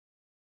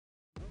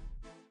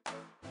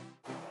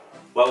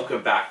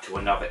Welcome back to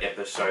another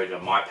episode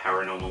of my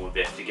paranormal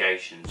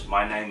investigations.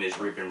 My name is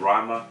Ruben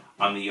Reimer.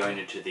 I'm the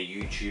owner to the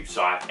YouTube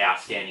site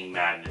Outstanding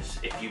Madness.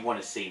 If you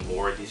want to see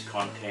more of this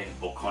content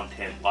or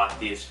content like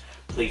this,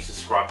 please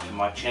subscribe to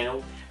my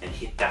channel and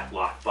hit that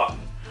like button.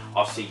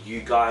 I'll see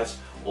you guys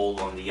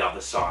all on the other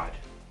side.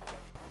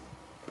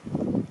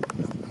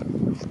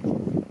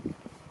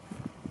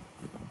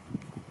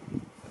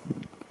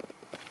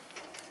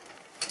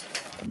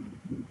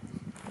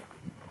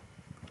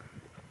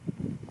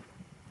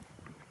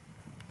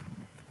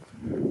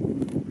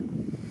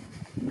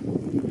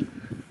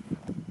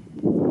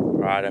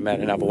 Right, I'm at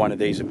another one of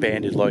these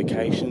abandoned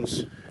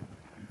locations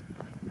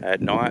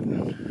at night.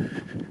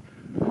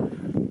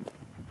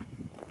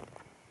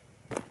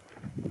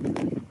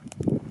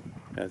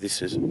 Now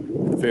this is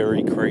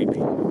very creepy.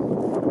 Not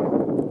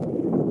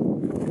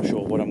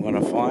sure what I'm going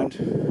to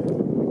find.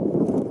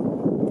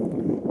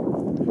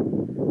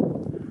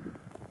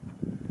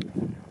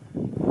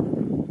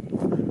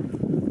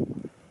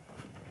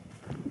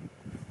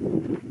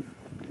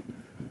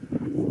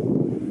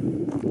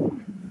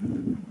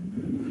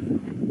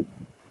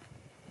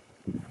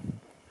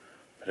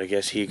 But I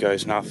guess here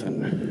goes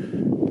nothing.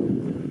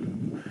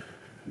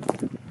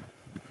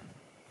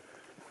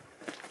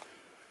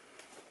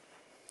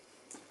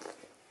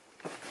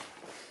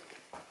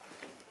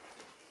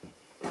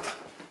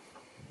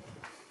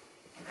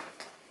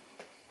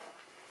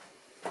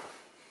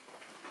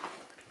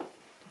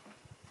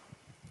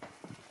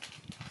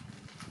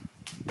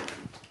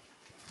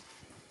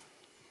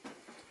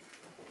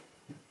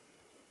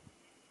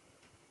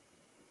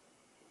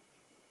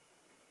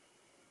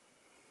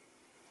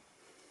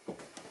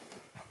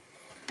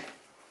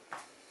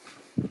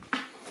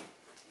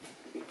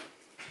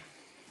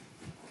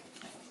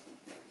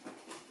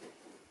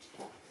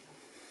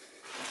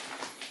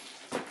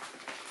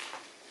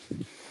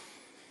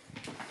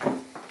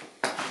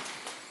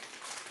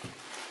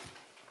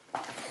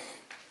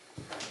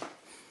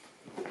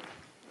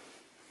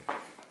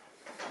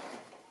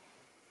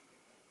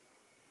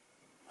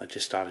 I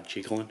just started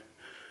jiggling.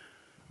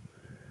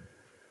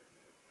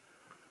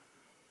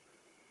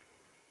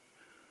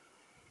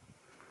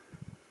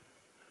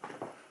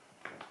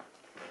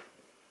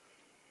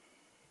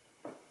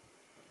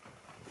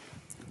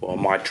 Well,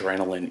 my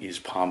adrenaline is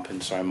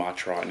pumping so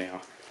much right now.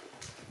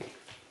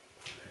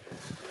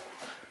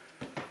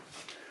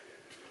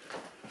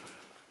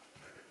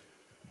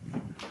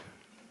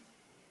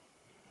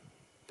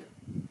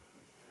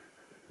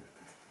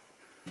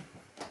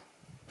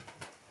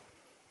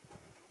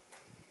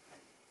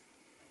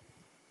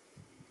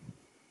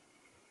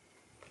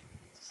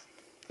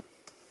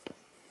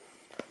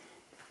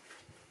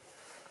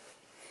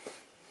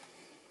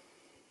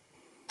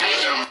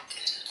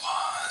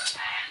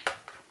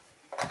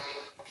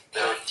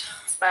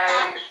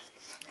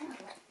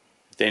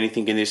 If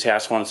anything in this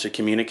house wants to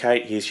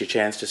communicate, here's your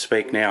chance to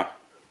speak now.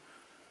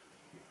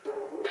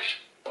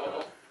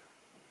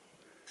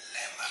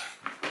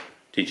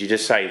 Did you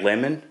just say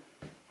lemon?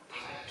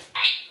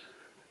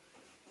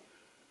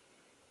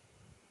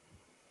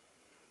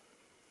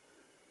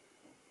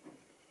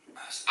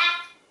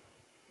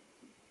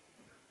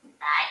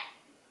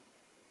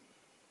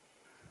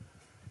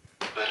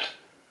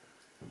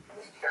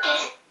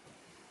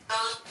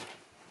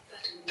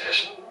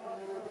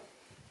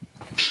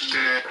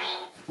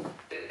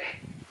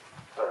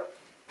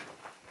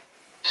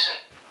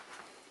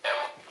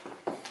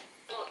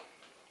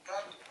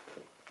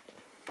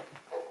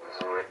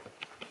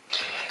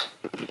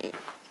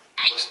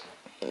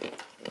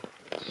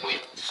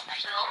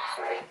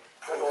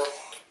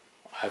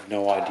 I have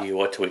no idea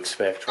what to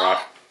expect,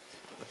 right?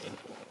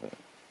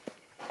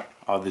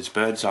 Oh, there's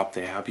birds up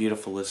there. How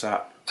beautiful is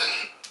that?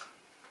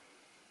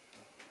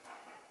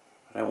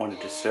 I don't want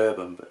to disturb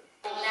them, but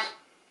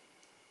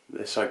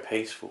they're so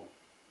peaceful.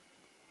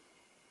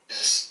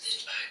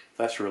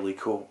 That's really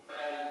cool.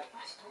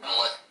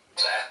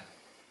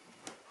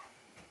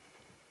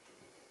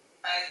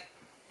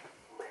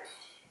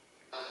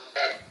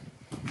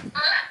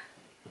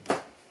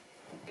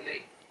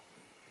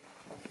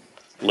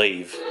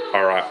 Leave.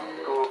 Alright.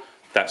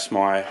 That's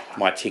my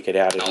ticket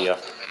out of here.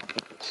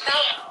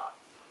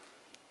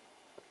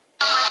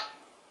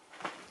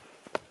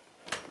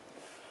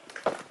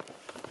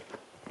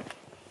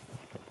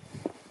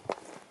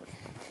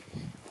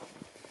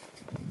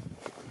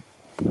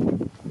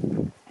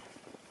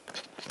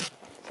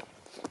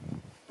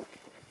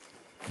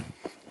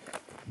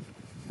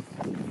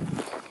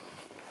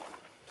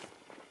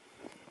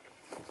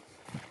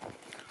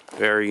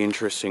 Very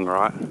interesting,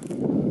 right?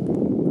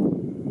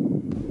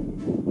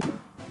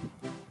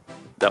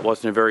 That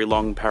wasn't a very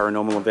long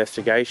paranormal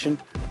investigation.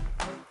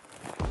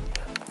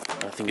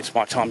 I think it's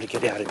my time to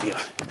get out of here.